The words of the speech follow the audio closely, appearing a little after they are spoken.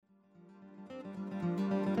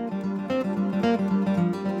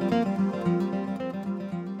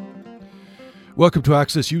Welcome to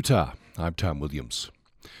Access Utah. I'm Tom Williams.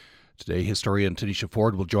 Today, historian Tanisha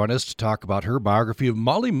Ford will join us to talk about her biography of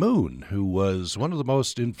Mollie Moon, who was one of the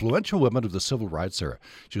most influential women of the Civil Rights era.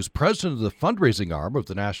 She was president of the fundraising arm of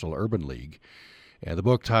the National Urban League. And the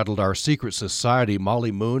book titled Our Secret Society,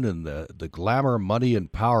 Mollie Moon and the Glamour, Money,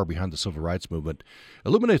 and Power Behind the Civil Rights Movement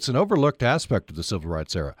illuminates an overlooked aspect of the Civil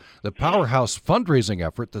Rights era, the powerhouse fundraising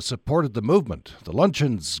effort that supported the movement, the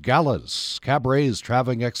luncheons, galas, cabarets,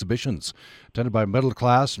 traveling exhibitions, attended by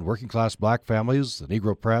middle-class and working-class black families, the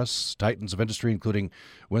Negro press, titans of industry, including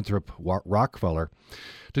Winthrop Rockefeller.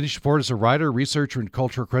 Tanisha Ford is a writer, researcher, and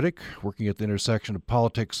culture critic, working at the intersection of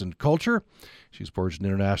politics and culture. She's forged an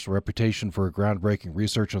international reputation for her groundbreaking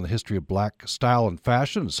research on the history of black style and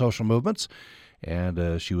fashion and social movements.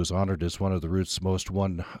 And she was honored as one of the Root's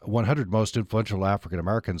 100 most influential African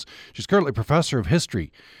Americans. She's currently professor of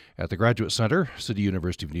history at the Graduate Center, City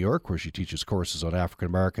University of New York, where she teaches courses on African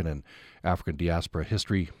American and African diaspora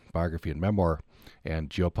history, biography and memoir, and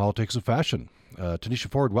geopolitics of fashion. Tanisha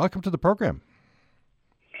Ford, welcome to the program.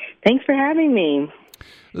 Thanks for having me.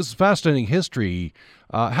 This is fascinating history.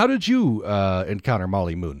 How did you encounter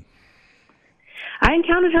Mollie Moon? I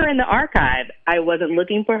encountered her in the archive. I wasn't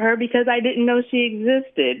looking for her because I didn't know she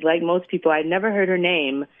existed. Like most people, I'd never heard her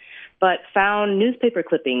name, but found newspaper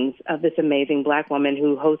clippings of this amazing black woman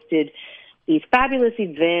who hosted these fabulous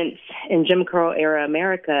events in Jim Crow era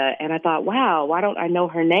America. And I thought, wow, why don't I know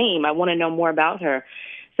her name? I want to know more about her.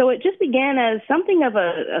 So it just began as something of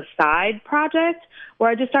a side project where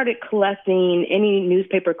I just started collecting any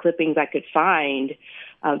newspaper clippings I could find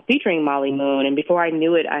featuring Mollie Moon. And before I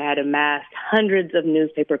knew it, I had amassed hundreds of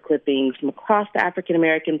newspaper clippings from across the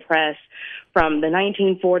African-American press from the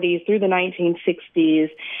 1940s through the 1960s.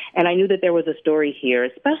 And I knew that there was a story here,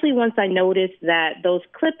 especially once I noticed that those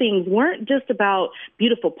clippings weren't just about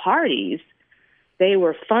beautiful parties. They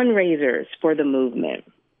were fundraisers for the movement.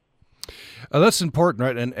 That's important,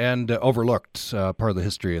 right? And overlooked part of the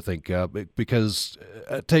history, I think, because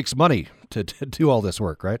it takes money to do all this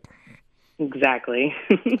work, right? Exactly.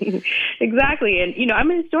 Exactly. And, I'm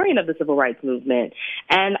a historian of the civil rights movement,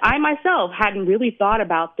 and I myself hadn't really thought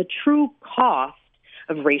about the true cost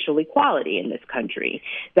of racial equality in this country.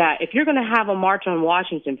 That if you're going to have a march on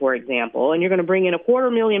Washington, for example, and you're going to bring in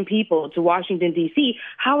 250,000 people to Washington, D.C.,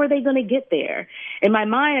 how are they going to get there? In my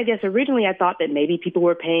mind, I guess originally I thought that maybe people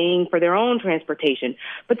were paying for their own transportation,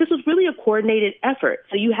 but this was really a coordinated effort.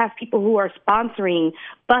 So you have people who are sponsoring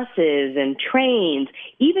buses and trains,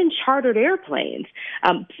 even chartered airplanes.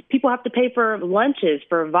 People have to pay for lunches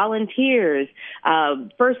for volunteers,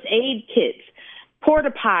 first aid kits,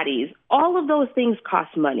 porta potties, all of those things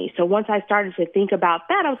cost money. So once I started to think about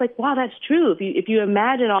that, I was like, wow, that's true. If you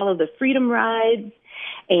imagine all of the freedom rides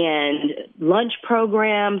and lunch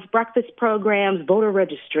programs, breakfast programs, voter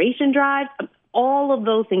registration drives, all of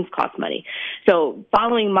those things cost money. So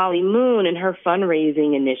following Mollie Moon and her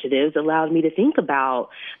fundraising initiatives allowed me to think about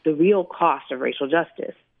the real cost of racial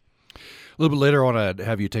justice. A little bit later, I want to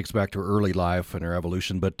have you take us back to her early life and her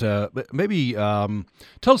evolution, but maybe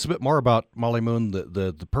tell us a bit more about Mollie Moon,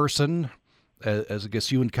 the person, as I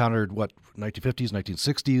guess you encountered, 1950s,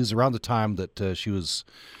 1960s, around the time that she was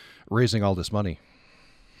raising all this money.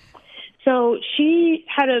 So she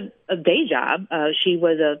had a day job. She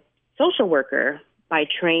was a social worker by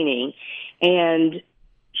training, and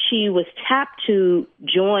she was tapped to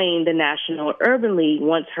join the National Urban League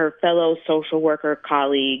once her fellow social worker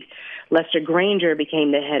colleague, Lester Granger,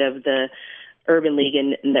 became the head of the Urban League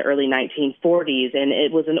in the early 1940s. And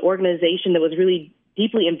it was an organization that was really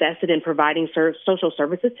deeply invested in providing social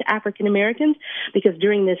services to African Americans, because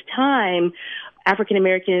during this time, African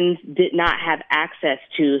Americans did not have access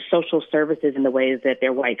to social services in the ways that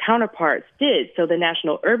their white counterparts did. So the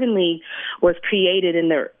National Urban League was created in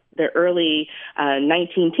the early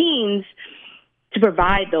 19-teens to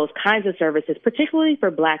provide those kinds of services, particularly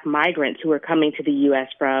for black migrants who were coming to the U.S.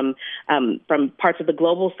 from parts of the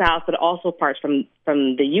global South, but also parts from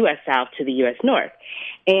the U.S. South to the U.S. North.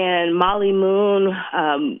 And Mollie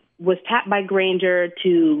Moon was tapped by Granger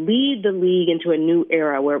to lead the league into a new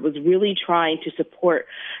era where it was really trying to support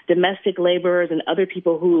domestic laborers and other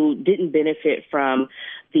people who didn't benefit from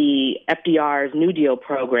the FDR's New Deal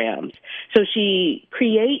programs. So she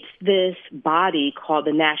creates this body called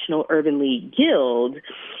the National Urban League Guild,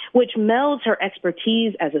 which melds her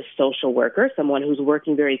expertise as a social worker, someone who's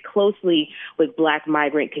working very closely with black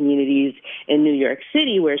migrant communities in New York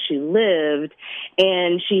City where she lived.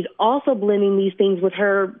 And she's also blending these things with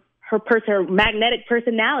her magnetic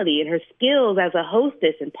personality and her skills as a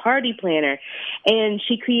hostess and party planner. And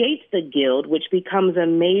she creates the Guild, which becomes a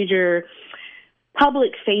major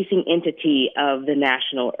public-facing entity of the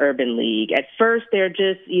National Urban League. At first, they're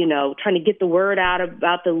just, trying to get the word out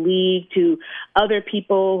about the league to other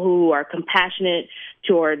people who are compassionate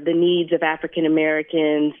toward the needs of African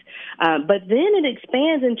Americans. But then it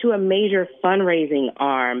expands into a major fundraising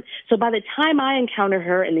arm. So by the time I encounter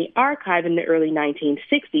her in the archive in the early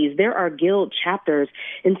 1960s, there are guild chapters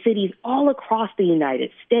in cities all across the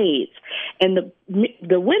United States. And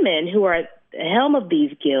the women who are at the helm of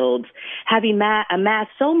these guilds have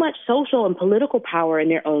amassed so much social and political power in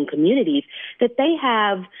their own communities that they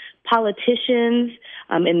have politicians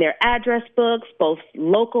in their address books, both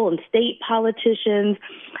local and state politicians.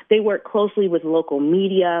 They work closely with local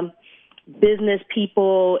media, business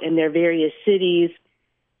people in their various cities.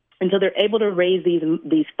 And so they're able to raise these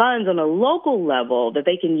funds on a local level that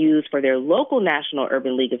they can use for their local National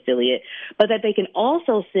Urban League affiliate, but that they can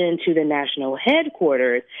also send to the national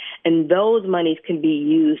headquarters, and those monies can be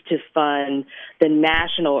used to fund the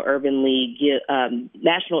National Urban League's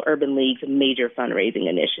major fundraising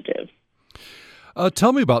initiative.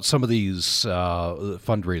 Tell me about some of these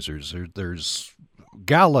fundraisers. There's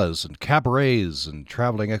galas and cabarets and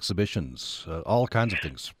traveling exhibitions, all kinds of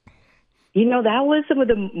things. That was some of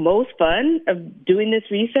the most fun of doing this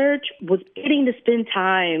research, was getting to spend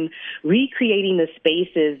time recreating the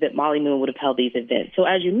spaces that Mollie Moon would have held these events. So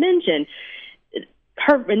as you mentioned,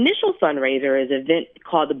 her initial fundraiser is an event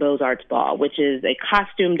called the Beaux-Arts Ball, which is a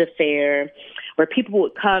costumed affair where people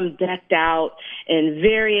would come decked out in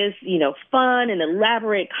various, fun and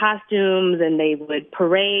elaborate costumes, and they would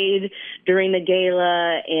parade during the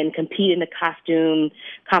gala and compete in the costume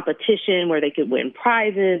competition where they could win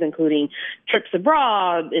prizes, including trips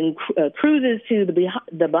abroad and cruises to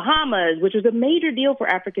the Bahamas, which was a major deal for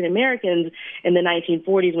African Americans in the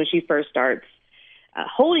 1940s when she first starts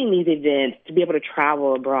holding these events. To be able to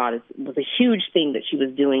travel abroad was a huge thing that she was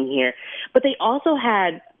doing here. But they also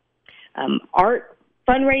had art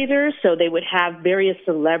fundraisers, so they would have various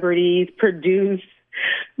celebrities produce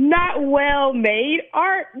not well-made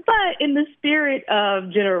art, but in the spirit of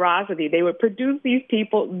generosity, they would produce these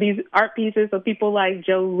art pieces. So people like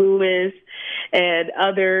Joe Louis and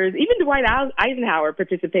others, even Dwight Eisenhower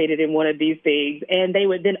participated in one of these things, and they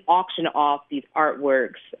would then auction off these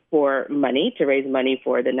artworks for money to raise money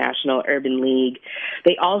for the National Urban League.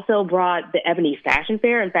 They also brought the Ebony Fashion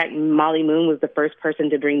Fair. In fact, Mollie Moon was the first person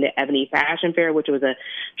to bring the Ebony Fashion Fair, which was a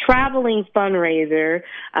traveling fundraiser.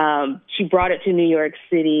 She brought it to New York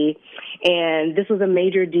City, and this was a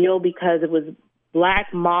major deal because it was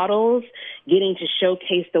Black models getting to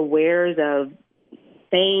showcase the wares of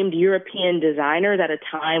famed European designers at a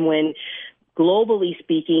time when, globally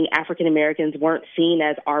speaking, African Americans weren't seen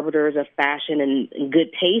as arbiters of fashion and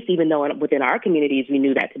good taste, even though within our communities we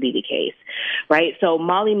knew that to be the case, right? So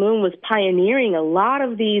Mollie Moon was pioneering a lot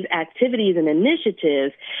of these activities and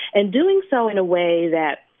initiatives, and doing so in a way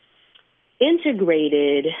that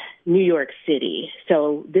integrated New York City.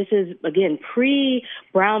 So this is, again,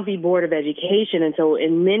 pre-Brown v. Board of Education. And so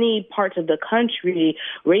in many parts of the country,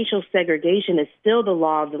 racial segregation is still the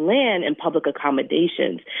law of the land in public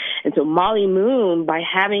accommodations. And so Mollie Moon, by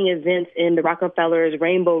having events in the Rockefeller's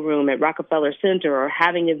Rainbow Room at Rockefeller Center or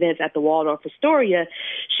having events at the Waldorf Astoria,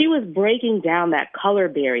 she was breaking down that color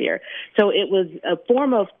barrier. So it was a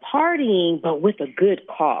form of partying, but with a good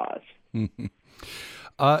cause.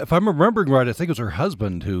 If I'm remembering right, I think it was her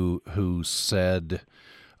husband who said,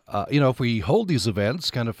 if we hold these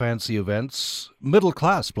events, kind of fancy events,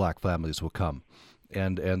 middle-class Black families will come,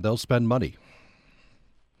 and they'll spend money.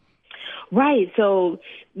 Right. So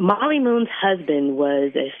Mollie Moon's husband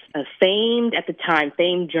was a famed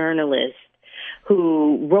journalist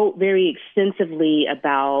who wrote very extensively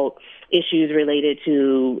about issues related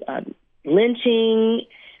to lynching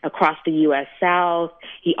across the U.S. South.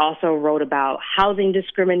 He also wrote about housing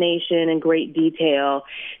discrimination in great detail.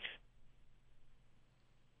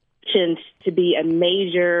 To be a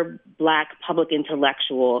major Black public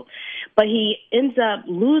intellectual, but he ends up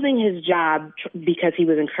losing his job because he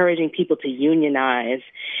was encouraging people to unionize,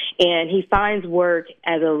 and he finds work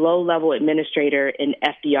as a low-level administrator in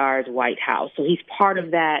FDR's White House. So he's part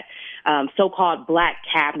of that so-called Black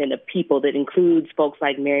cabinet of people that includes folks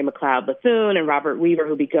like Mary McLeod Bethune and Robert Weaver,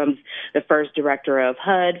 who becomes the first director of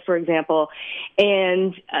HUD, for example.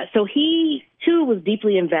 And so he, too, was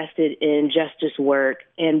deeply invested in justice work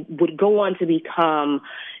and would go on to become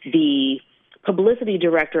the publicity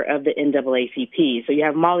director of the NAACP. So you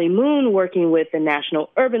have Mollie Moon working with the National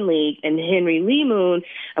Urban League and Henry Lee Moon,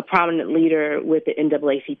 a prominent leader with the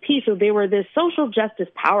NAACP. So they were this social justice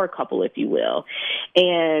power couple, if you will.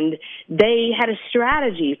 And they had a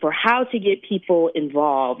strategy for how to get people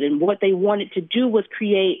involved. And what they wanted to do was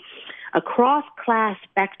create a cross-class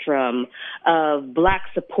spectrum of Black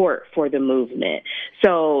support for the movement.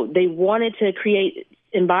 So they wanted to create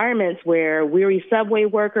environments where weary subway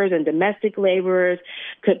workers and domestic laborers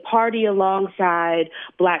could party alongside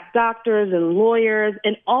Black doctors and lawyers,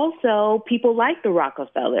 and also people like the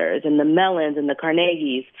Rockefellers and the Mellons and the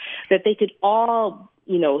Carnegies, that they could all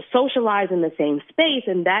socialize in the same space,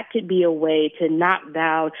 and that could be a way to knock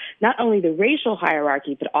down not only the racial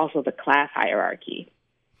hierarchy, but also the class hierarchy.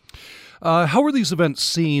 How were these events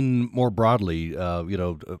seen more broadly,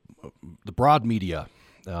 the broad media,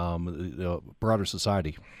 broader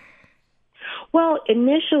society? Well,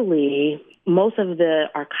 initially, most of the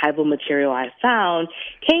archival material I found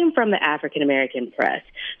came from the African American press.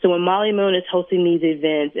 So when Mollie Moon is hosting these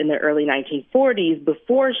events in the early 1940s,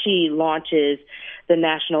 before she launches the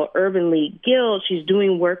National Urban League Guild, she's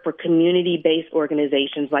doing work for community-based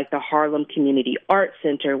organizations like the Harlem Community Arts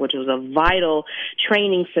Center, which was a vital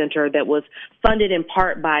training center that was funded in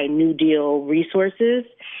part by New Deal resources.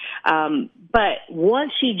 But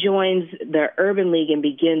once she joins the Urban League and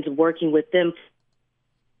begins working with them,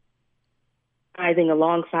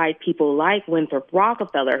 alongside people like Winthrop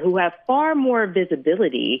Rockefeller, who have far more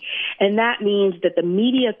visibility, and that means that the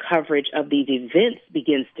media coverage of these events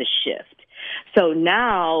begins to shift. So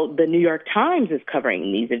now the New York Times is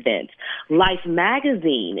covering these events. Life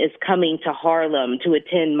magazine is coming to Harlem to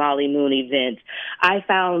attend Mollie Moon events. I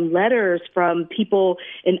found letters from people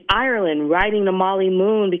in Ireland writing to Mollie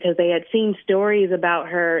Moon because they had seen stories about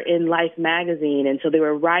her in Life magazine, and so they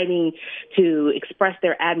were writing to express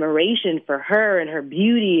their admiration for her and her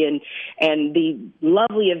beauty and the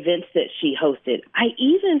lovely events that she hosted. I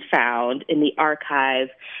even found in the archive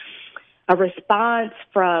a response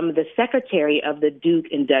from the secretary of the Duke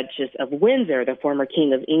and Duchess of Windsor, the former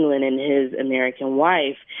King of England and his American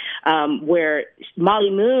wife, where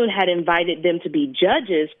Mollie Moon had invited them to be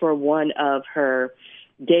judges for one of her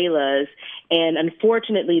galas, and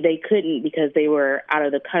unfortunately they couldn't because they were out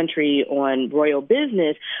of the country on royal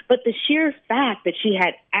business. But the sheer fact that she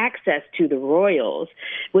had access to the royals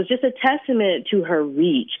was just a testament to her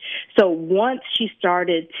reach. So once she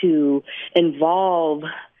started to involve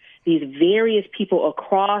these various people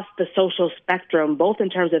across the social spectrum, both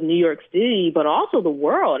in terms of New York City, but also the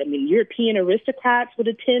world. I mean, European aristocrats would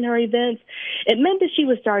attend her events. It meant that she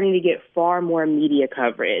was starting to get far more media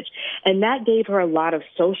coverage, and that gave her a lot of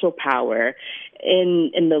social power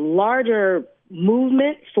in the larger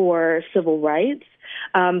movement for civil rights,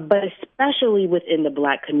 but especially within the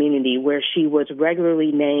Black community, where she was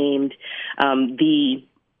regularly named the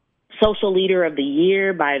Social Leader of the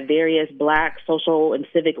Year by various Black social and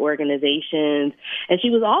civic organizations. And she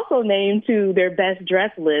was also named to their best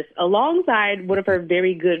dressed list alongside one of her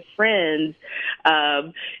very good friends,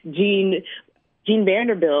 Jean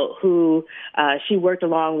Vanderbilt, who she worked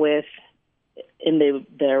along with in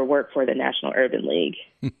their work for the National Urban League.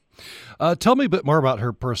 Tell me a bit more about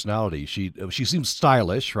her personality. She seems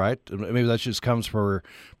stylish, right? Maybe that just comes from her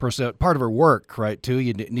part of her work, right? Too,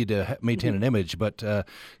 you need to maintain an image, but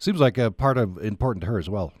seems like a part of important to her as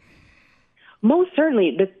well. Most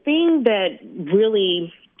certainly, the thing that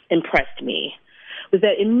really impressed me was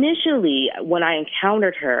that initially, when I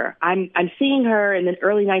encountered her, I'm seeing her in the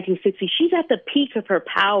early 1960s. She's at the peak of her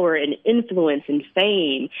power and influence and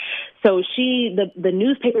fame. So the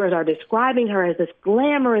newspapers are describing her as this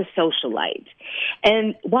glamorous socialite.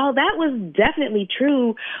 And while that was definitely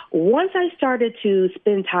true, once I started to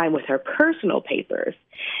spend time with her personal papers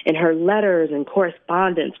and her letters and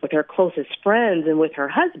correspondence with her closest friends and with her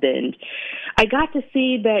husband, I got to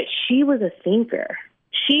see that she was a thinker.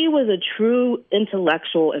 She was a true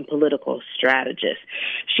intellectual and political strategist.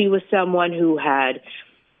 She was someone who had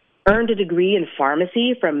earned a degree in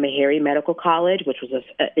pharmacy from Meharry Medical College, which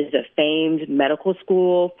is a famed medical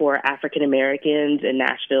school for African Americans in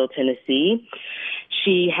Nashville, Tennessee.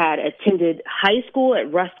 She had attended high school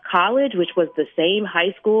at Rust College, which was the same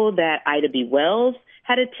high school that Ida B. Wells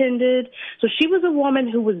had attended. So she was a woman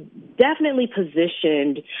who was definitely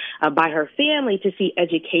positioned by her family to see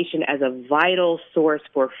education as a vital source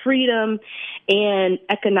for freedom and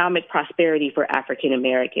economic prosperity for African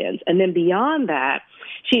Americans. And then beyond that,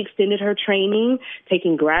 she extended her training,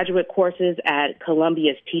 taking graduate courses at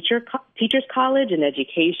Columbia's Teachers College in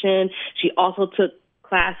education. She also took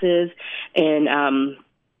classes in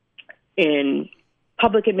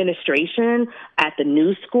public administration at the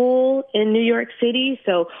New School in New York City.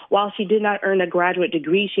 So while she did not earn a graduate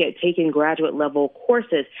degree, she had taken graduate level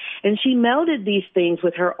courses. And she melded these things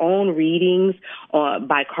with her own readings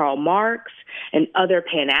by Karl Marx and other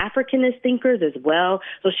Pan-Africanist thinkers as well.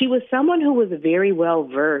 So she was someone who was very well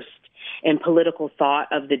versed and political thought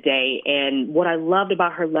of the day. And what I loved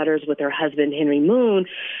about her letters with her husband, Henry Moon,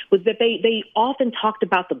 was that they often talked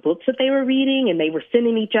about the books that they were reading, and they were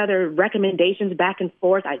sending each other recommendations back and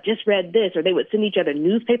forth. I just read this, or they would send each other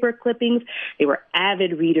newspaper clippings. They were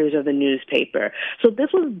avid readers of the newspaper. So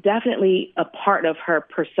this was definitely a part of her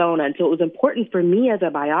persona. And so it was important for me as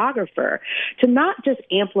a biographer to not just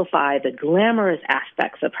amplify the glamorous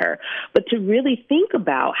aspects of her, but to really think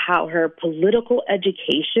about how her political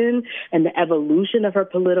education and the evolution of her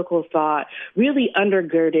political thought really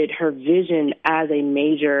undergirded her vision as a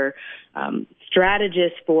major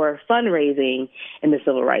strategist for fundraising in the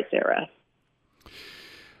civil rights era.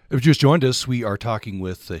 If you just joined us, we are talking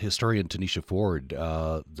with historian Tanisha Ford.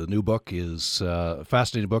 The new book is a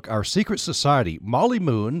fascinating book, Our Secret Society, Mollie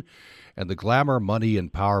Moon and the Glamour, Money,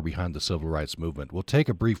 and Power Behind the Civil Rights Movement. We'll take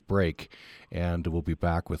a brief break, and we'll be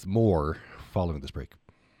back with more following this break.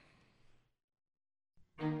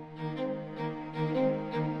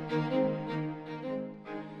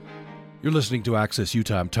 You're listening to Access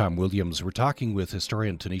Utah. I'm Tom Williams. We're talking with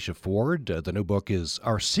historian Tanisha Ford. The new book is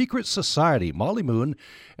Our Secret Society, Mollie Moon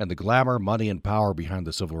and the Glamour, Money, and Power Behind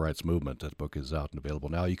the Civil Rights Movement. That book is out and available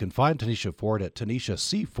now. You can find Tanisha Ford at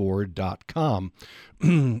TanishaCFord.com.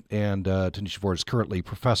 And Tanisha Ford is currently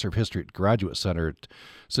professor of history at Graduate Center at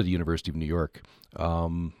City University of New York.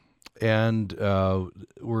 And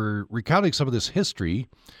we're recounting some of this history,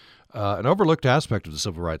 an overlooked aspect of the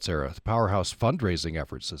civil rights era, the powerhouse fundraising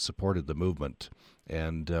efforts that supported the movement.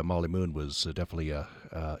 And Mollie Moon was definitely an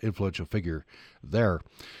influential figure there.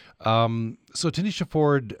 So Tanisha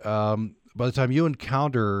Ford, by the time you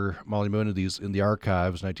encounter Mollie Moon in the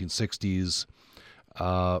archives, 1960s,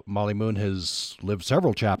 Mollie Moon has lived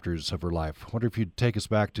several chapters of her life. I wonder if you'd take us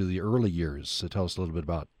back to the early years to tell us a little bit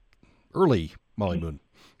about early Mollie Moon.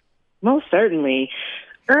 Most certainly.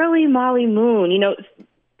 Early Mollie Moon,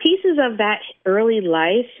 pieces of that early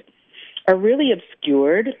life are really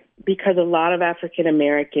obscured because a lot of African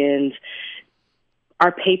Americans,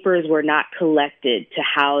 our papers were not collected to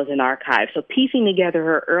house in archives. So piecing together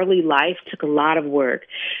her early life took a lot of work,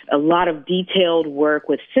 a lot of detailed work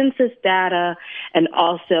with census data and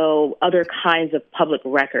also other kinds of public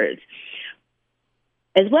records,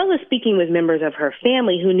 as well as speaking with members of her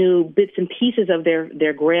family who knew bits and pieces of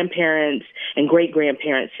their grandparents' and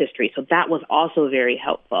great-grandparents' history. So that was also very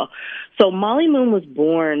helpful. So Mollie Moon was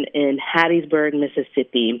born in Hattiesburg,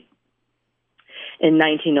 Mississippi in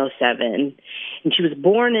 1907. And she was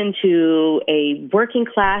born into a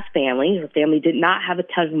working-class family. Her family did not have a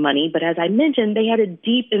ton of money, but as I mentioned, they had a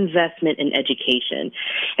deep investment in education.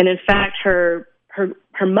 And in fact, her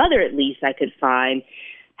mother, at least I could find,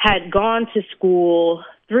 had gone to school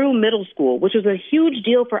through middle school, which was a huge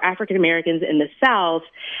deal for African Americans in the South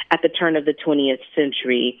at the turn of the 20th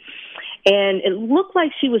century. And it looked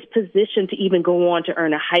like she was positioned to even go on to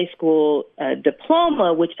earn a high school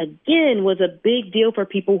diploma, which, again, was a big deal for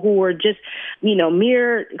people who were just,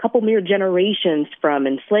 a couple mere generations from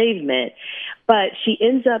enslavement. But she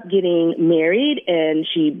ends up getting married, and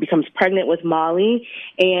she becomes pregnant with Mollie.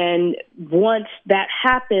 And once that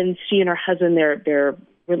happens, she and her husband, their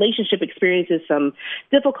relationship experiences some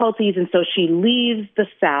difficulties, and so she leaves the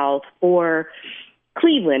South for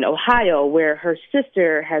Cleveland, Ohio, where her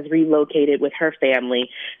sister has relocated with her family.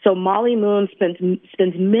 So Mollie Moon spends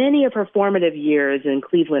many of her formative years in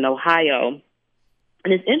Cleveland, Ohio.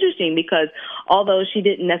 And it's interesting because although she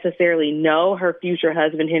didn't necessarily know her future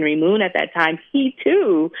husband, Henry Moon, at that time, he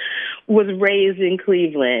too was raised in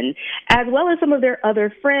Cleveland, as well as some of their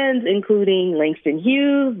other friends, including Langston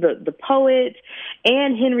Hughes, the poet,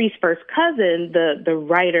 and Henry's first cousin, the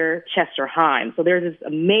writer Chester Himes. So there's this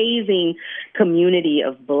amazing community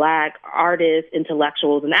of Black artists,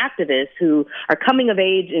 intellectuals, and activists who are coming of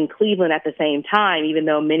age in Cleveland at the same time, even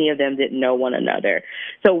though many of them didn't know one another.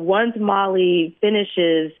 So once Mollie finishes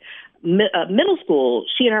middle school,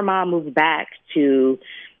 she and her mom moved back to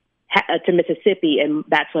Mississippi, and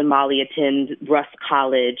that's when Mollie attends Rusk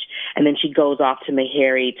College, and then she goes off to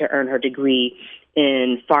Meharry to earn her degree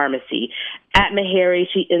in pharmacy. At Meharry,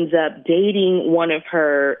 she ends up dating one of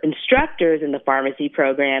her instructors in the pharmacy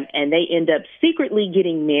program, and they end up secretly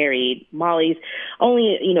getting married. Mollie's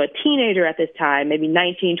only, a teenager at this time, maybe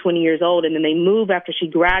 19, 20 years old, and then they move after she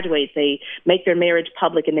graduates. They make their marriage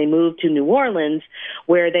public, and they move to New Orleans,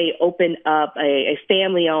 where they open up a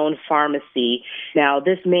family-owned pharmacy. Now,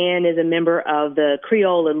 this man is a member of the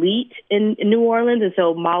Creole elite in New Orleans, and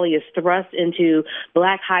so Mollie is thrust into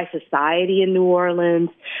Black high society in New Orleans,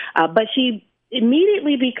 but she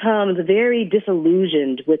immediately becomes very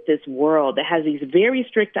disillusioned with this world that has these very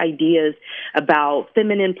strict ideas about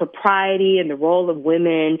feminine propriety and the role of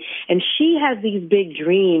women. And she has these big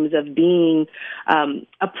dreams of being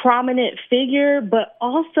a prominent figure, but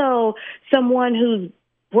also someone who's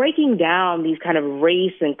breaking down these kind of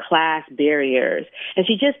race and class barriers. And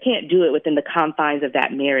she just can't do it within the confines of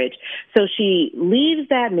that marriage. So she leaves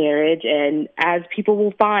that marriage, and as people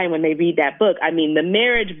will find when they read that book, I mean, the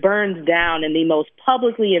marriage burns down in the most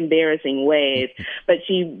publicly embarrassing ways. But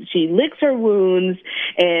she licks her wounds,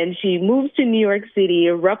 and she moves to New York City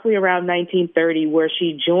roughly around 1930, where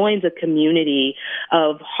she joins a community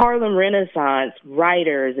of Harlem Renaissance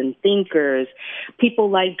writers and thinkers, people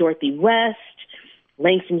like Dorothy West,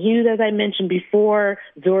 Langston Hughes, as I mentioned before,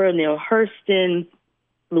 Zora Neale Hurston,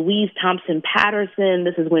 Louise Thompson Patterson.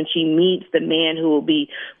 This is when she meets the man who will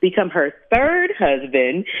become her third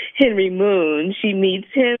husband, Henry Moon. She meets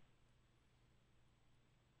him.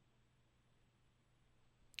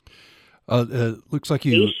 Looks like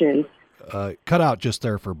you cut out just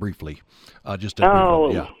there for briefly.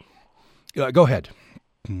 Yeah. Go ahead.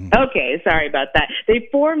 Okay, sorry about that. They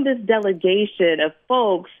formed this delegation of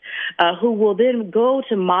folks who will then go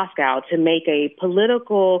to Moscow to make a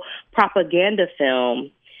political propaganda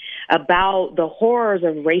film about the horrors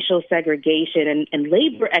of racial segregation and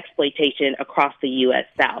labor exploitation across the U.S.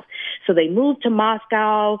 South. So they moved to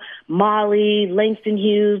Moscow, Mollie, Langston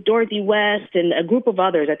Hughes, Dorothy West, and a group of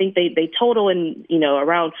others. I think they total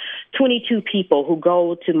around 22 people who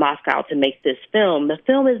go to Moscow to make this film. The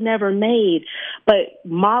film is never made, but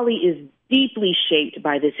Mollie is deeply shaped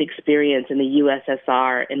by this experience in the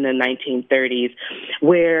USSR in the 1930s,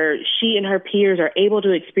 where she and her peers are able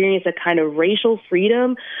to experience a kind of racial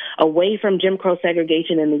freedom away from Jim Crow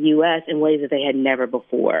segregation in the U.S. in ways that they had never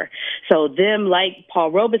before. So them, like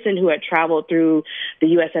Paul Robeson, who had traveled through the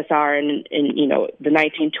USSR in the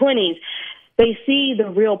 1920s, they see the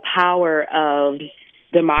real power of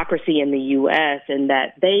democracy in the U.S. and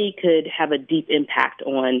that they could have a deep impact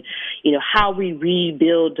on, how we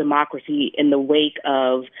rebuild democracy in the wake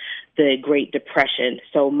of the Great Depression.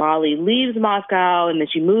 So Mollie leaves Moscow and then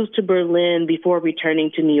she moves to Berlin before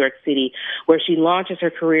returning to New York City, where she launches her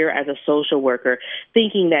career as a social worker,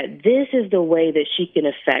 thinking that this is the way that she can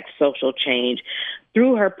affect social change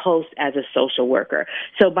through her post as a social worker.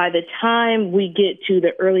 So by the time we get to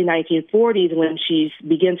the early 1940s, when she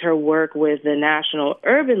begins her work with the National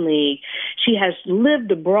Urban League, she has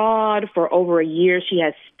lived abroad for over a year. She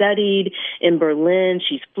has studied in Berlin.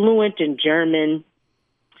 She's fluent in German.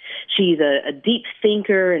 She's a deep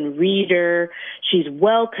thinker and reader. She's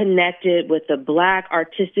well connected with the Black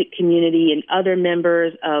artistic community and other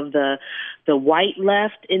members of the white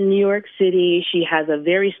left in New York City. She has a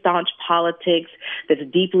very staunch politics that's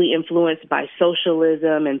deeply influenced by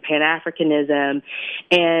socialism and Pan-Africanism.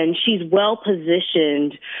 And she's well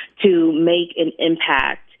positioned to make an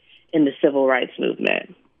impact in the civil rights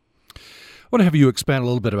movement. I want to have you expand a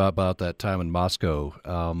little bit about that time in Moscow.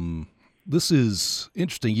 This is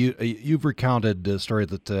interesting. You've recounted a story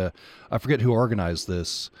that I forget who organized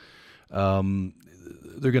this.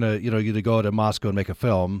 They're gonna go to Moscow and make a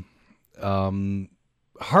film.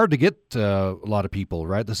 Hard to get a lot of people,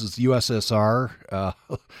 right? This is the USSR.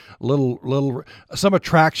 Little some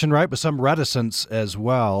attraction, right, but some reticence as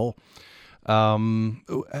well.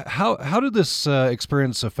 How did this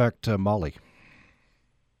experience affect Mollie?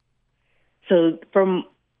 So from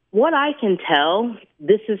what I can tell,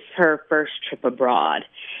 this is her first trip abroad.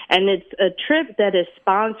 And it's a trip that is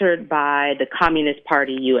sponsored by the Communist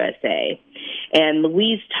Party USA. And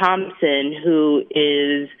Louise Thompson, who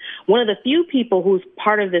is one of the few people who's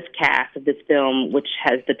part of this cast of this film, which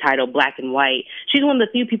has the title Black and White, she's one of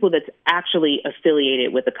the few people that's actually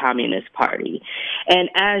affiliated with the Communist Party. And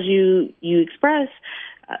as you express,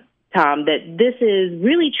 Tom, that this is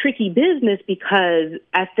really tricky business because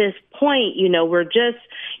at this point, we're just,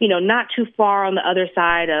 not too far on the other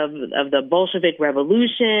side of the Bolshevik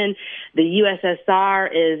Revolution. The USSR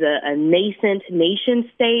is a nascent nation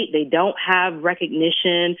state. They don't have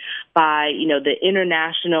recognition by, the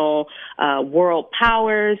international world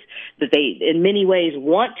powers that they, in many ways,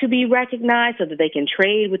 want to be recognized so that they can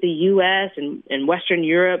trade with the U.S. and Western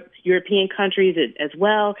European countries as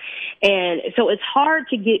well. And so it's hard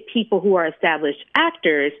to get people who are established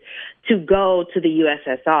actors to go to the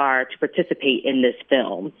USSR to participate in this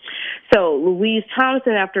film. So Louise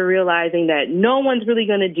Thompson, after realizing that no one's really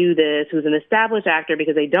going to do this, who's an established actor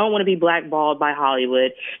because they don't want to be blackballed by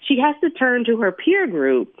Hollywood, she has to turn to her peer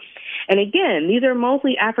group. And again, these are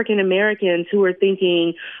mostly African Americans who are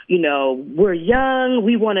thinking, we're young,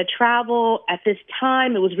 we want to travel. At this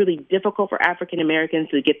time, it was really difficult for African Americans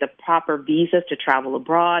to get the proper visas to travel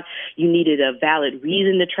abroad. You needed a valid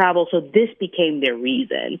reason to travel, so this became their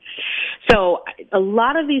reason. So a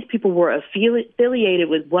lot of these people were affiliated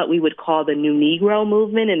with what we would call the New Negro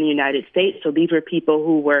movement in the United States. So these were people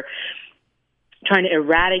who were trying to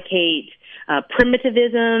eradicate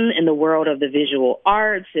primitivism in the world of the visual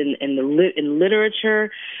arts and in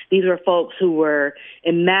literature. These were folks who were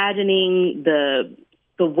imagining the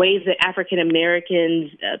ways that African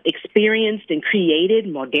Americans experienced and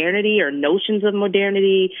created modernity or notions of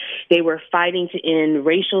modernity. They were fighting to end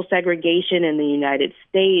racial segregation in the United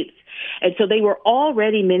States. And so they were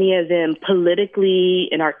already, many of them, politically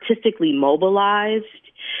and artistically mobilized,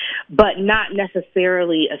 but not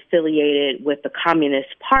necessarily affiliated with the Communist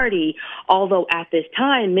Party, although at this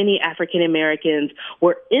time, many African Americans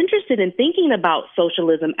were interested in thinking about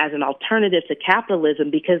socialism as an alternative to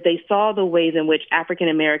capitalism because they saw the ways in which African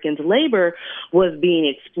Americans' labor was being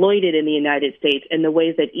exploited in the United States and the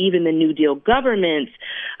ways that even the New Deal government's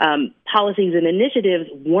policies and initiatives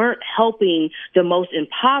weren't helping the most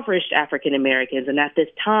impoverished African Americans. And at this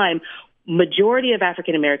time, majority of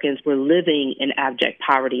African Americans were living in abject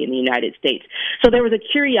poverty in the United States. So there was a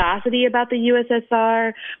curiosity about the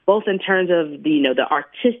USSR, both in terms of the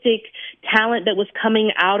artistic talent that was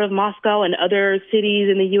coming out of Moscow and other cities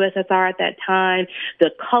in the USSR at that time,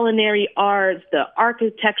 the culinary arts, the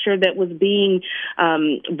architecture that was being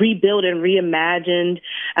rebuilt and reimagined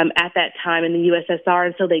at that time in the USSR.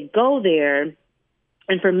 And so they go there,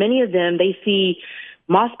 and for many of them, they see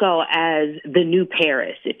Moscow as the new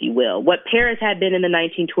Paris, if you will. What Paris had been in the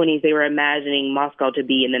 1920s, they were imagining Moscow to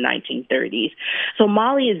be in the 1930s. So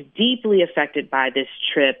Mollie is deeply affected by this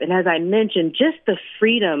trip. And as I mentioned, just the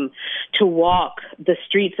freedom to walk the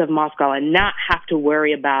streets of Moscow and not have to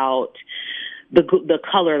worry about the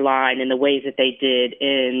color line in the ways that they did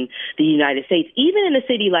in the United States, even in a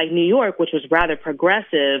city like New York, which was rather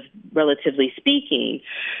progressive, relatively speaking.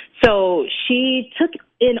 So she took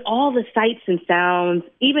in all the sights and sounds,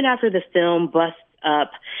 even after the film busts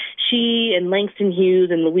up. She and Langston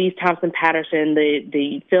Hughes and Louise Thompson Patterson,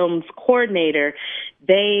 the film's coordinator,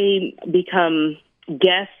 they become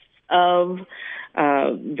guests of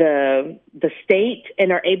the state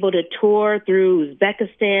and are able to tour through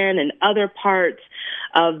Uzbekistan and other parts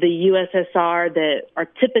of the USSR that are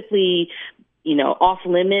typically, off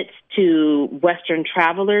limits to Western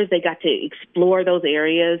travelers. They got to explore those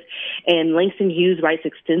areas. And Langston Hughes writes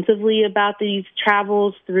extensively about these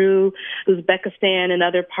travels through Uzbekistan and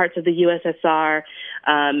other parts of the USSR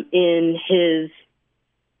in his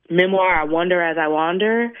memoir, I Wonder As I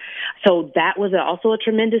Wander. So that was also a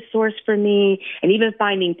tremendous source for me. And even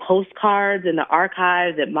finding postcards in the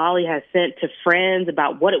archives that Mollie has sent to friends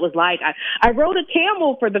about what it was like. I rode a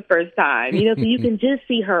camel for the first time, so you can just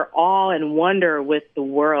see her awe and wonder with the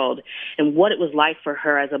world and what it was like for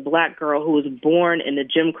her as a Black girl who was born in the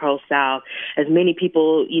Jim Crow South. As many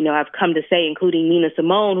people, have come to say, including Nina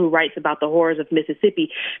Simone, who writes about the horrors of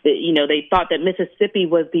Mississippi, that, they thought that Mississippi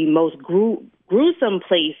was the most gruesome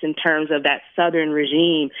place in terms of that Southern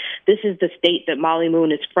regime. This is the state that Mollie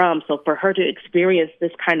Moon is from. So for her to experience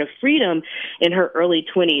this kind of freedom in her early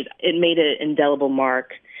 20s, it made an indelible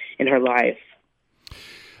mark in her life.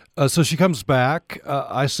 So she comes back.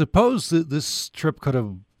 I suppose that this trip could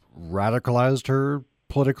have radicalized her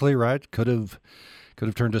politically, right? Could have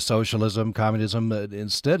turned to socialism, communism.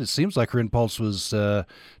 Instead, it seems like her impulse was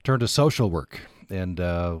turned to social work and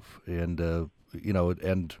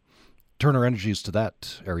turn her energies to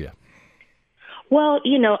that area. Well,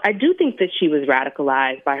 I do think that she was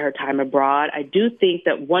radicalized by her time abroad. I do think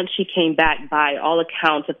that once she came back, by all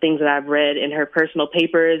accounts of things that I've read in her personal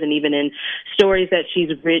papers and even in stories that she's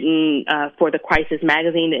written for the Crisis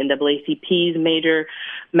magazine, the NAACP's major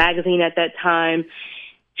magazine at that time,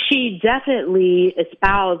 she definitely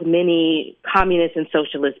espoused many communist and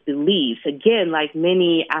socialist beliefs. Again, like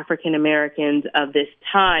many African Americans of this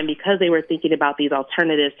time, because they were thinking about these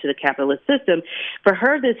alternatives to the capitalist system, for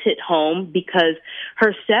her this hit home because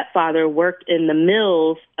her stepfather worked in the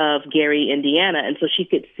mills of Gary, Indiana, and so she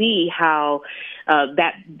could see how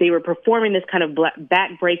that they were performing this kind of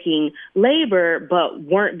back-breaking labor, but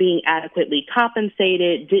weren't being adequately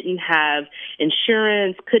compensated, didn't have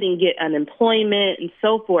insurance, couldn't get unemployment, and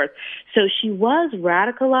so forth. So she was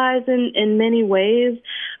radicalized in many ways,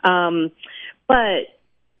 but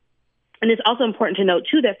And it's also important to note,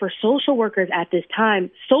 too, that for social workers at this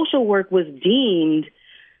time, social work was deemed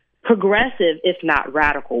progressive, if not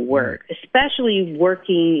radical work, especially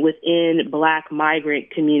working within Black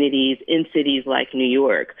migrant communities in cities like New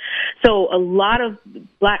York. So a lot of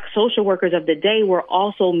Black social workers of the day were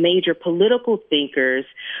also major political thinkers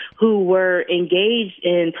who were engaged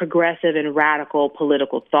in progressive and radical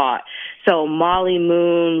political thought. So Mollie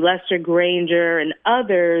Moon, Lester Granger, and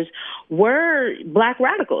others were Black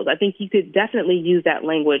radicals. I think you could definitely use that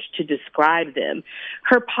language to describe them.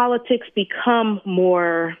 Her politics become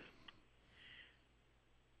more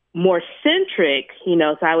centric,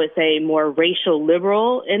 so I would say more racial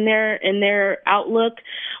liberal in their outlook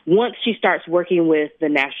once she starts working with the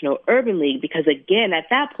National Urban League, because again, at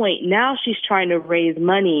that point, now she's trying to raise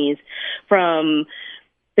monies from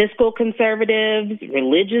fiscal conservatives,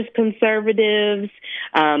 religious conservatives,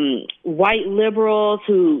 white liberals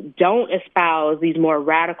who don't espouse these more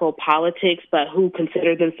radical politics, but who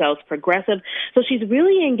consider themselves progressive. So she's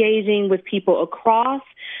really engaging with people across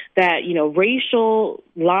that, racial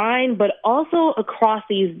line, but also across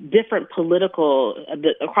these different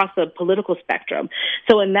across the political spectrum.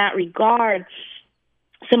 So in that regard,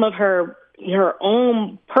 some of her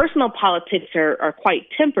own personal politics are quite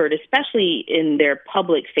tempered, especially in their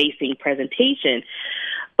public-facing presentation.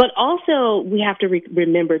 But also, we have to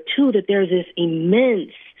remember, too, that there's this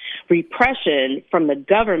immense repression from the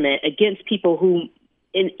government against people who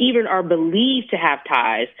even are believed to have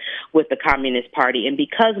ties with the Communist Party. And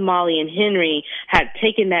because Mollie and Henry had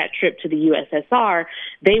taken that trip to the USSR,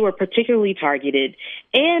 they were particularly targeted.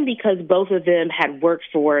 And because both of them had worked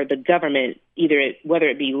for the government, whether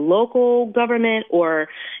it be local government or,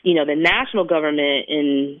 the national government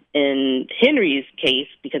in Henry's case,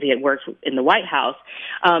 because he had worked in the White House,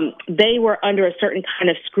 they were under a certain kind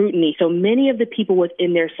of scrutiny. So many of the people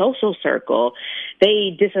within their social circle,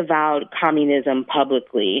 they disavowed communism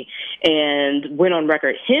publicly and went on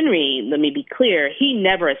record. Henry, let me be clear, he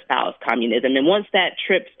never espoused communism. And once that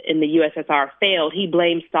trip in the USSR failed, he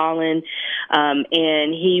blamed Stalin,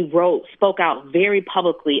 and he spoke out very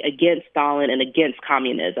publicly against Stalin and against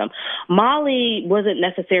communism. Mollie wasn't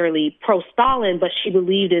necessarily pro-Stalin, but she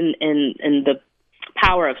believed in the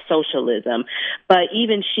power of socialism. But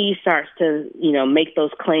even she starts to, make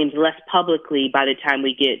those claims less publicly by the time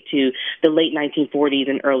we get to the late 1940s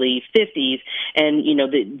and early 50s. And,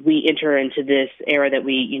 we enter into this era that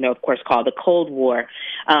we, of course, call the Cold War.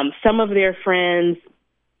 Some of their friends,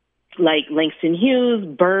 like Langston Hughes,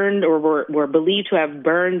 burned or were believed to have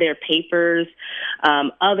burned their papers.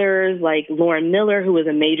 Others, like Lauren Miller, who was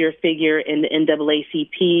a major figure in the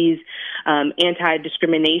NAACP's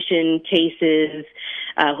anti-discrimination cases,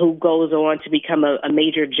 who goes on to become a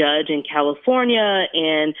major judge in California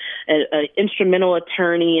and an instrumental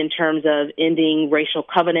attorney in terms of ending racial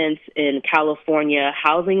covenants in California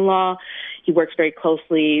housing law. He works very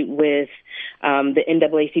closely with the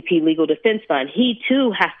NAACP Legal Defense Fund. He,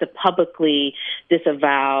 too, has to publicly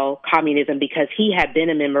disavow communism because he had been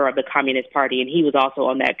a member of the Communist Party, and he was also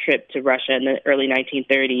on that trip to Russia in the early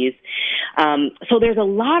 1930s. So there's a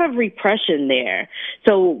lot of repression there.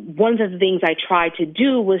 So one of the things I tried to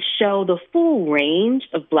do was show the full range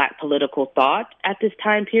of Black political thought at this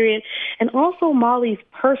time period, and also Mollie's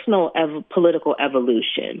personal political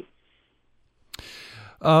evolution.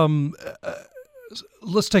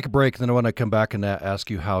 Let's take a break, and then I want to come back and ask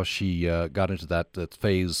you how she got into that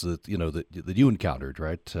phase that that you encountered,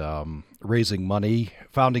 right? Raising money,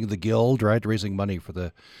 founding the guild, right? Raising money for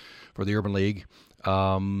the Urban League.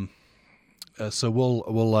 So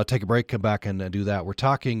we'll take a break, come back and do that. We're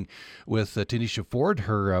talking with Tanisha Ford.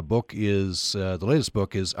 Her book is the latest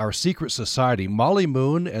book is Our Secret Society: Mollie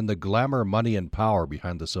Moon and the Glamour, Money, and Power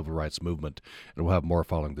Behind the Civil Rights Movement. And we'll have more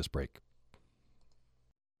following this break.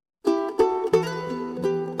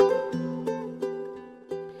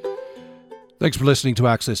 Thanks for listening to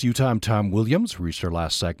Access Utah. I'm Tom Williams. We reached our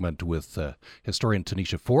last segment with historian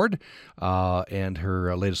Tanisha Ford, and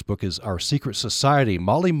her latest book is Our Secret Society: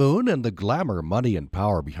 Mollie Moon and the Glamour, Money, and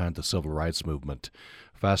Power Behind the Civil Rights Movement.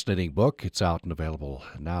 Fascinating book. It's out and available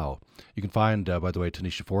now. You can find, by the way,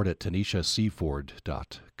 Tanisha Ford at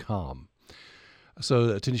tanishacford.com.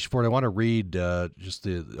 So, Tanisha Ford, I want to read just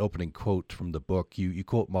the opening quote from the book. You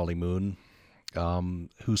quote Mollie Moon,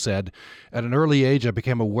 who said, "At an early age, I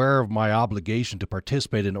became aware of my obligation to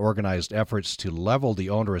participate in organized efforts to level the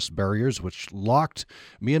onerous barriers which locked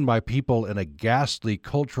me and my people in a ghastly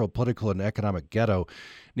cultural, political, and economic ghetto.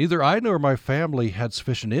 Neither I nor my family had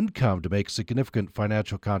sufficient income to make significant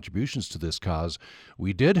financial contributions to this cause.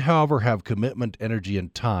 We did, however, have commitment, energy,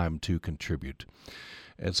 and time to contribute."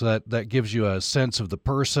 And so that gives you a sense of the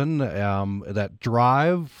person, that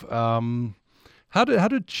drive. How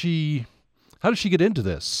did she get into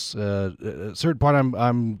this? At a certain point,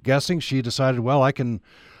 I'm guessing she decided, well, I can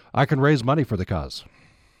raise money for the cause.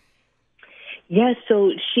 Yes,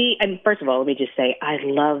 so and first of all, let me just say, I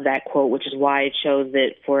love that quote, which is why I chose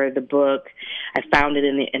it for the book. I found it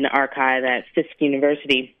in the archive at Fisk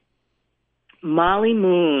University. Mollie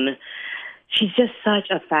Moon, she's just such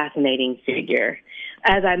a fascinating figure.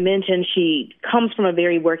 As I mentioned, she comes from a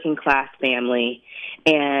very working class family,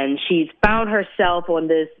 and she's found herself on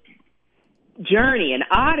this journey, an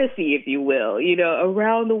odyssey, if you will,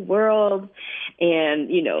 around the world and,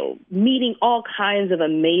 meeting all kinds of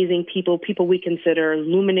amazing people we consider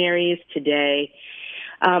luminaries today.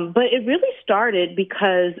 But it really started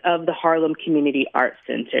because of the Harlem Community Arts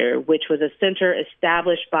Center, which was a center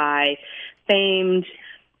established by famed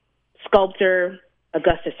sculptor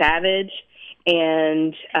Augusta Savage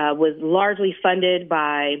and was largely funded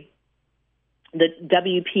by the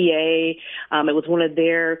WPA. It was one of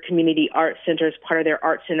their community art centers, part of their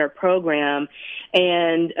art center program.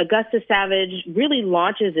 And Augusta Savage really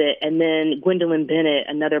launches it, and then Gwendolyn Bennett,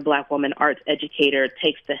 another Black woman arts educator,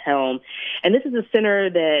 takes the helm. And this is a center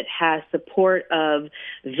that has support of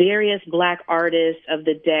various Black artists of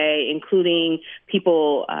the day, including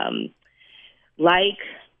people like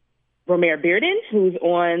Romare Bearden, who's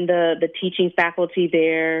on the teaching faculty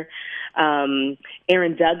there,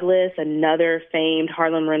 Aaron Douglas, another famed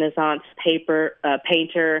Harlem Renaissance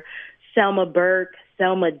painter, Selma Burke,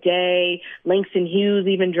 Selma Day, Langston Hughes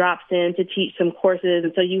even drops in to teach some courses.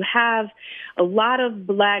 And so you have a lot of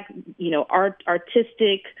Black,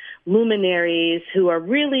 artistic luminaries who are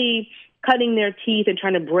really cutting their teeth and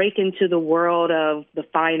trying to break into the world of the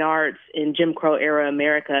fine arts in Jim Crow era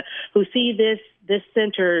America, who see this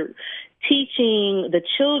center teaching the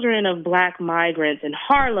children of Black migrants in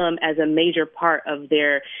Harlem as a major part of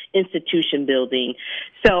their institution building.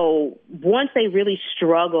 So once they really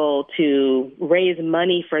struggle to raise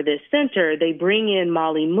money for this center, they bring in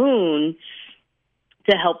Mollie Moon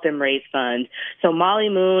to help them raise funds. So Mollie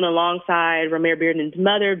Moon, alongside Romare Bearden's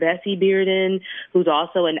mother, Bessie Bearden, who's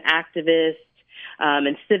also an activist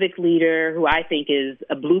and civic leader, who I think is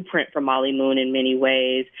a blueprint for Mollie Moon in many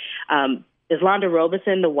ways, Islanda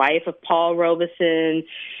Robeson, the wife of Paul Robeson,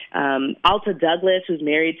 Alta Douglas, who's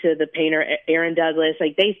married to the painter Aaron Douglas.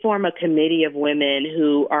 Like, they form a committee of women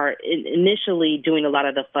who are initially doing a lot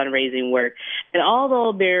of the fundraising work. And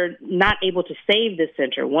although they're not able to save the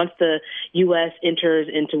center, once the U.S. enters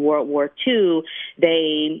into World War II,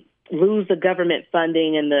 they lose the government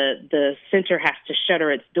funding and the center has to shutter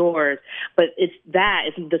its doors. But it's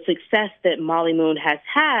the success that Mollie Moon has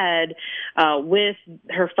had with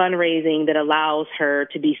her fundraising that allows her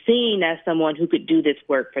to be seen as someone who could do this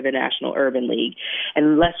work for the National Urban League.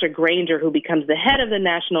 And Lester Granger, who becomes the head of the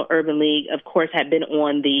National Urban League, of course, had been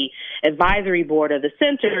on the advisory board of the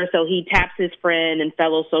center, so he taps his friend and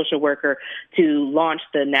fellow social worker to launch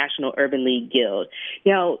the National Urban League Guild.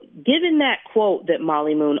 Now, given that quote that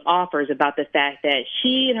Mollie Moon offers about the fact that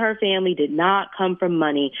she and her family did not come from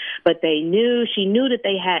money, but she knew that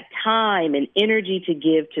they had time and energy to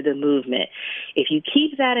give to the movement. If you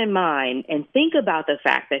keep that in mind and think about the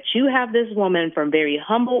fact that you have this woman from very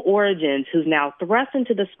humble origins who's now thrust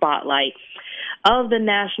into the spotlight of the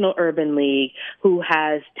National Urban League, who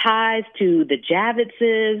has ties to the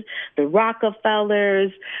Javitzes, the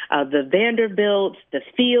Rockefellers, the Vanderbilts, the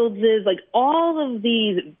Fieldses, like all of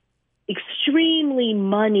these extremely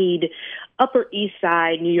moneyed Upper East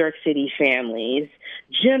Side New York City families,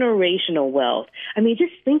 generational wealth. I mean,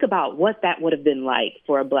 just think about what that would have been like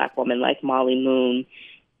for a Black woman like Mollie Moon.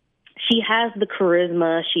 She has the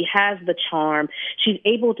charisma. She has the charm. She's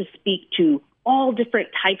able to speak to all different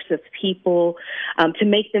types of people to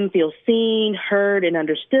make them feel seen, heard, and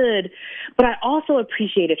understood. But I also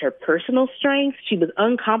appreciated her personal strength. She was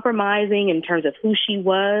uncompromising in terms of who she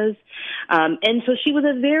was. And so she was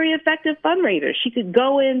a very effective fundraiser. She could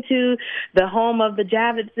go into the home of the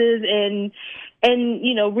Javitzes and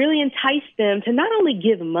really entice them to not only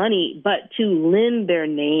give money, but to lend their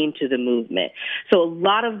name to the movement. So a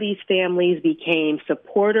lot of these families became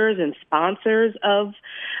supporters and sponsors of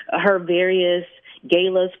her various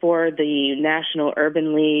galas for the National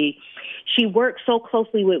Urban League. She worked so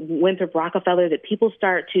closely with Winthrop Rockefeller that people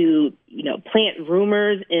start to, plant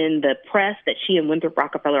rumors in the press that she and Winthrop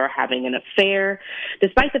Rockefeller are having an affair,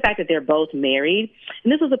 despite the fact that they're both married.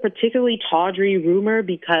 And this was a particularly tawdry rumor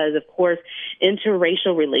because, of course,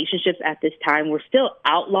 interracial relationships at this time were still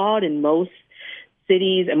outlawed in most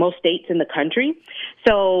cities and most states in the country.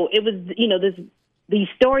 So it was, this these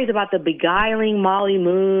stories about the beguiling Mollie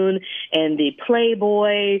Moon and the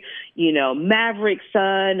playboy, maverick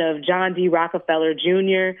son of John D. Rockefeller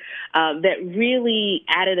Jr., that really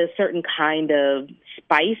added a certain kind of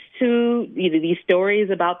spice to these stories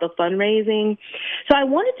about the fundraising. So I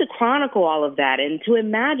wanted to chronicle all of that and to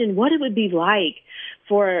imagine what it would be like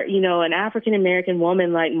for, an African-American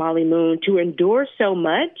woman like Mollie Moon to endure so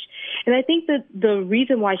much. And I think that the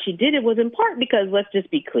reason why she did it was in part because, let's just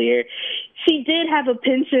be clear, she did have a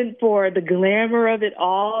penchant for the glamour of it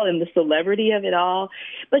all and the celebrity of it all,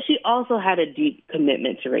 but she also had a deep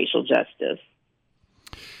commitment to racial justice.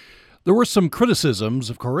 There were some criticisms,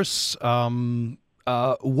 of course. One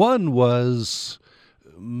was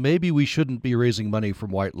maybe we shouldn't be raising money from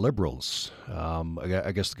white liberals.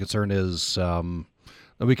 I guess the concern is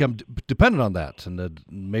we become dependent on that, and that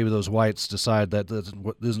maybe those whites decide that this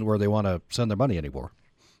isn't where they want to send their money anymore.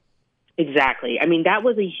 Exactly. I mean, that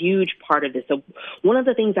was a huge part of this. So one of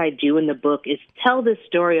the things I do in the book is tell this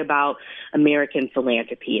story about American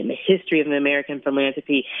philanthropy and the history of American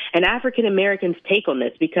philanthropy and African Americans' take on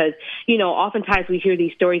this, because, oftentimes we hear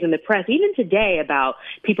these stories in the press, even today, about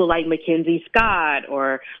people like Mackenzie Scott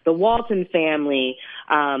or the Walton family,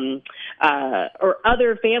 or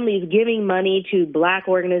other families giving money to Black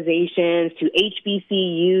organizations, to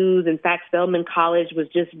HBCUs. In fact, Spelman College was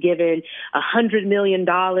just given $100 million.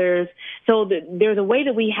 So there's a way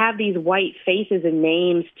that we have these white faces and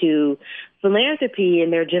names to philanthropy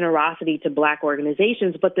and their generosity to Black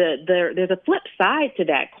organizations. But there's a flip side to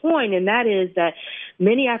that coin, and that is that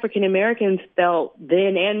many African Americans felt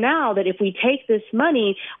then and now that if we take this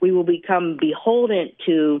money, we will become beholden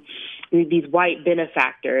to these white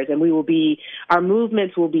benefactors, and our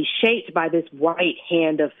movements will be shaped by this white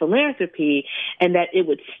hand of philanthropy, and that it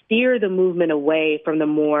would steer the movement away from the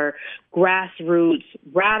more grassroots,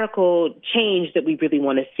 radical change that we really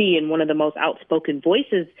want to see. And one of the most outspoken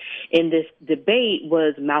voices in this debate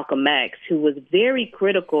was Malcolm X, who was very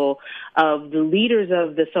critical of the leaders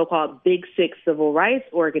of the so-called Big Six civil rights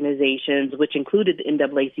organizations, which included the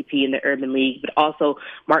NAACP and the Urban League, but also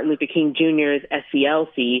Martin Luther King Jr.'s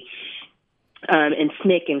SCLC. And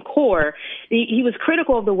SNCC and CORE. He was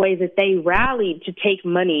critical of the ways that they rallied to take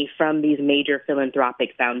money from these major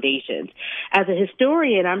philanthropic foundations. As a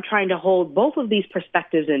historian, I'm trying to hold both of these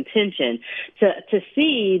perspectives in tension to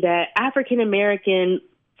see that African American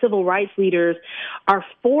civil rights leaders are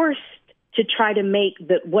forced to try to make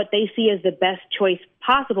what they see as the best choice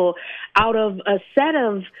possible out of a set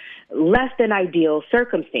of less than ideal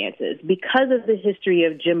circumstances because of the history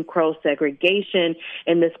of Jim Crow segregation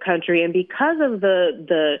in this country and because of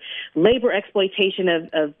the labor exploitation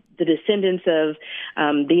of the descendants of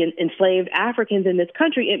the enslaved Africans in this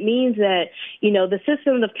country. It means that, the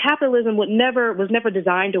system of capitalism was never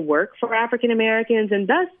designed to work for African Americans, and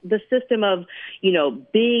thus the system of,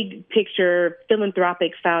 big picture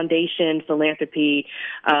philanthropic foundation philanthropy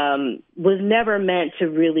was never meant to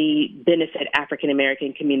really benefit African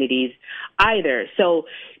American communities either. So,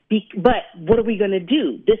 but what are we going to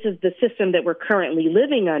do? This is the system that we're currently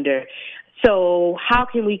living under. So how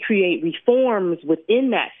can we create reforms within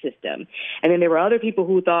that system? And then there were other people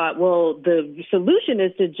who thought, well, the solution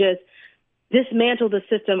is to just dismantle the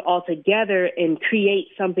system altogether and create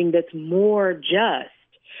something that's more just.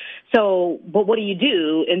 So, but what do you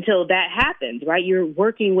do until that happens, right? You're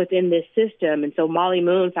working within this system. And so Mollie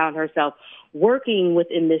Moon found herself working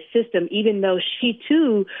within this system, even though she,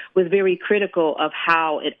 too, was very critical of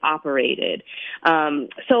how it operated.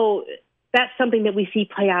 So that's something that we see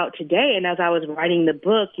play out today. And as I was writing the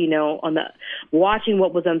book, watching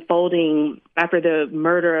what was unfolding after the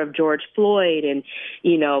murder of George Floyd and,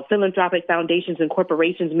 philanthropic foundations and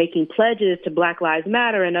corporations making pledges to Black Lives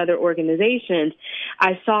Matter and other organizations,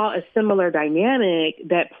 I saw a similar dynamic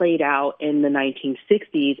that played out in the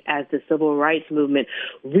 1960s as the civil rights movement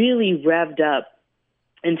really revved up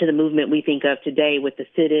into the movement we think of today with the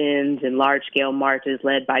sit-ins and large-scale marches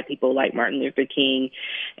led by people like Martin Luther King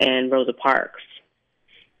and Rosa Parks.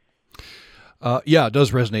 Yeah, it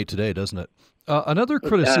does resonate today, doesn't it? Another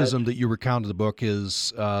criticism that you recount in the book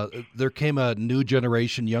is there came a new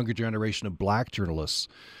generation, younger generation of Black journalists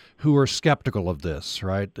who are skeptical of this,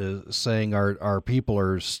 right? Saying our people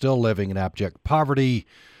are still living in abject poverty.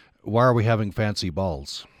 Why are we having fancy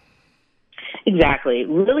balls? Exactly.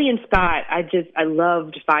 Lillian Scott, I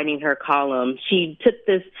loved finding her column. She took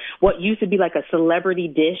this, what used to be like a celebrity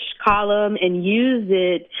dish column, and used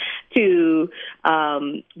it to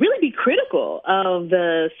really be critical of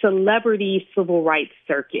the celebrity civil rights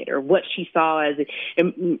circuit, or what she saw as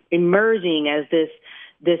emerging as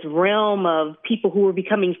this realm of people who were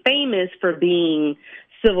becoming famous for being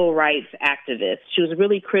civil rights activist. She was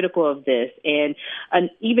really critical of this. And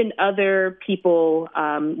even other people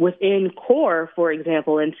within CORE, for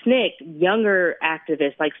example, and SNCC, younger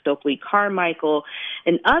activists like Stokely Carmichael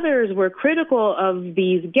and others were critical of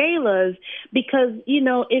these galas because,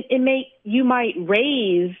 you might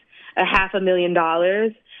raise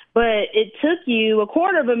 $500,000, but it took you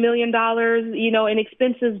 $250,000, in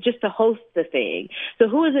expenses just to host the thing. So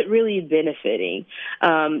who is it really benefiting?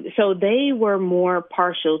 So they were more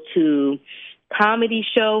partial to comedy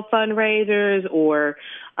show fundraisers or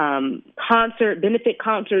benefit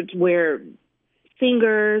concerts where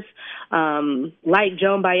singers like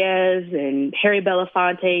Joan Baez and Harry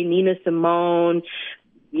Belafonte, Nina Simone,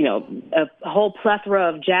 a whole plethora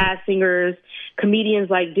of jazz singers, comedians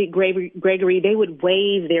like Dick Gregory, they would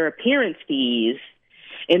waive their appearance fees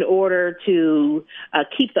in order to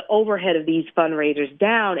keep the overhead of these fundraisers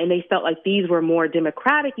down. And they felt like these were more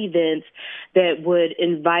democratic events that would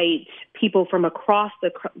invite people from across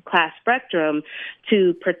the class spectrum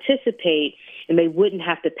to participate, and they wouldn't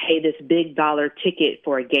have to pay this big dollar ticket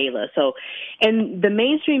for a gala. So, and the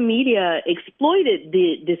mainstream media exploited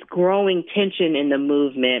this growing tension in the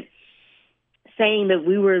movement, saying that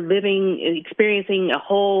we were experiencing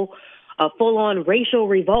a full-on racial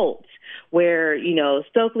revolt where,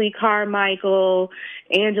 Stokely Carmichael,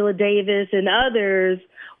 Angela Davis, and others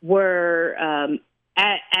were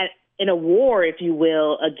in a war, if you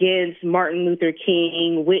will, against Martin Luther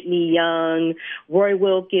King, Whitney Young, Roy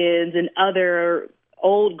Wilkins, and other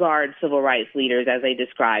old guard civil rights leaders, as they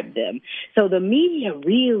described them. So the media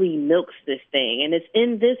really milks this thing. And it's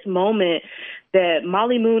in this moment that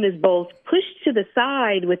Mollie Moon is both pushed to the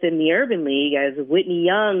side within the Urban League as Whitney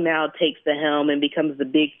Young now takes the helm and becomes the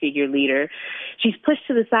big figure leader. She's pushed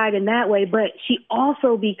to the side in that way, but she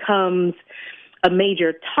also becomes a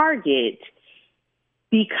major target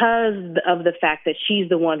because of the fact that she's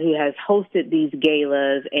the one who has hosted these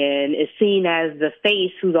galas and is seen as the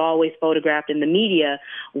face who's always photographed in the media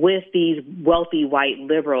with these wealthy white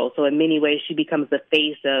liberals. So in many ways, she becomes the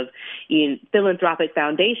face of philanthropic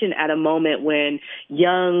foundation at a moment when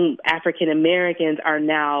young African Americans are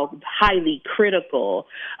now highly critical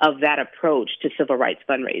of that approach to civil rights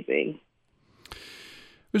fundraising.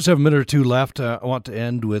 We just have a minute or two left. I want to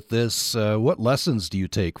end with this. What lessons do you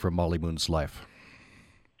take from Mollie Moon's life?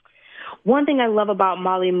 One thing I love about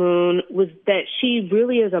Mollie Moon was that she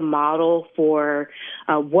really is a model for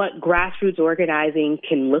what grassroots organizing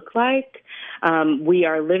can look like. We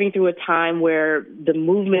are living through a time where the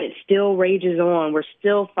movement still rages on. We're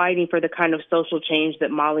still fighting for the kind of social change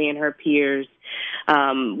that Mollie and her peers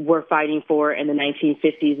were fighting for in the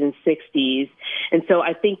 1950s and 60s. And so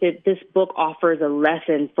I think that this book offers a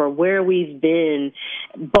lesson for where we've been,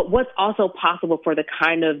 but what's also possible for the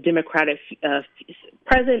kind of democratic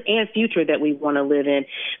present and future that we want to live in.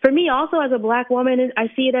 For me, also as a Black woman, I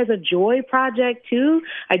see it as a joy project, too.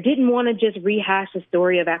 I didn't want to just rehash the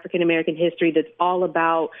story of African American history that's all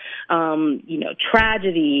about,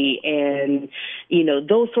 tragedy and,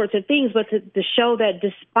 those sorts of things, but to show that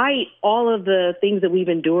despite all of the things that we've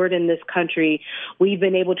endured in this country, we've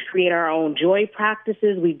been able to create our own joy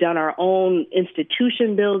practices. We've done our own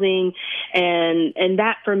institution building. And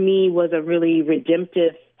that, for me, was a really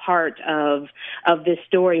redemptive part of this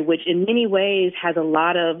story, which in many ways has a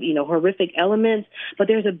lot of, horrific elements, but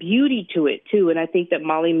there's a beauty to it, too. And I think that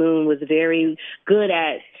Mollie Moon was very good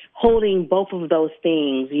at holding both of those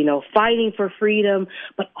things, fighting for freedom,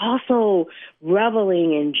 but also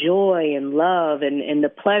reveling in joy and love and the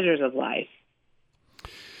pleasures of life.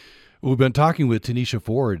 We've been talking with Tanisha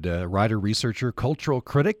Ford, writer, researcher, cultural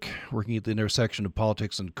critic, working at the intersection of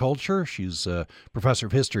politics and culture. She's a professor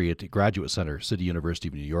of history at the Graduate Center, City University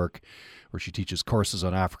of New York, where she teaches courses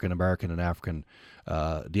on African American and African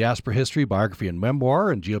diaspora history, biography and memoir,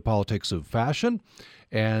 and geopolitics of fashion.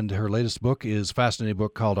 And her latest book is a fascinating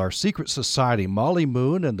book called Our Secret Society, Mollie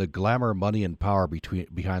Moon and the Glamour, Money, and Power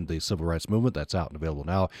Behind the Civil Rights Movement. That's out and available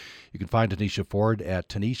now. You can find Tanisha Ford at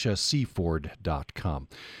TanishaCFord.com.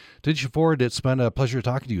 Tanisha Ford, it's been a pleasure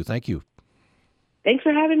talking to you. Thank you. Thanks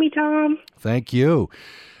for having me, Tom. Thank you.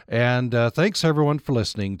 And thanks, everyone, for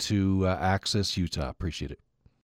listening to Access Utah. Appreciate it.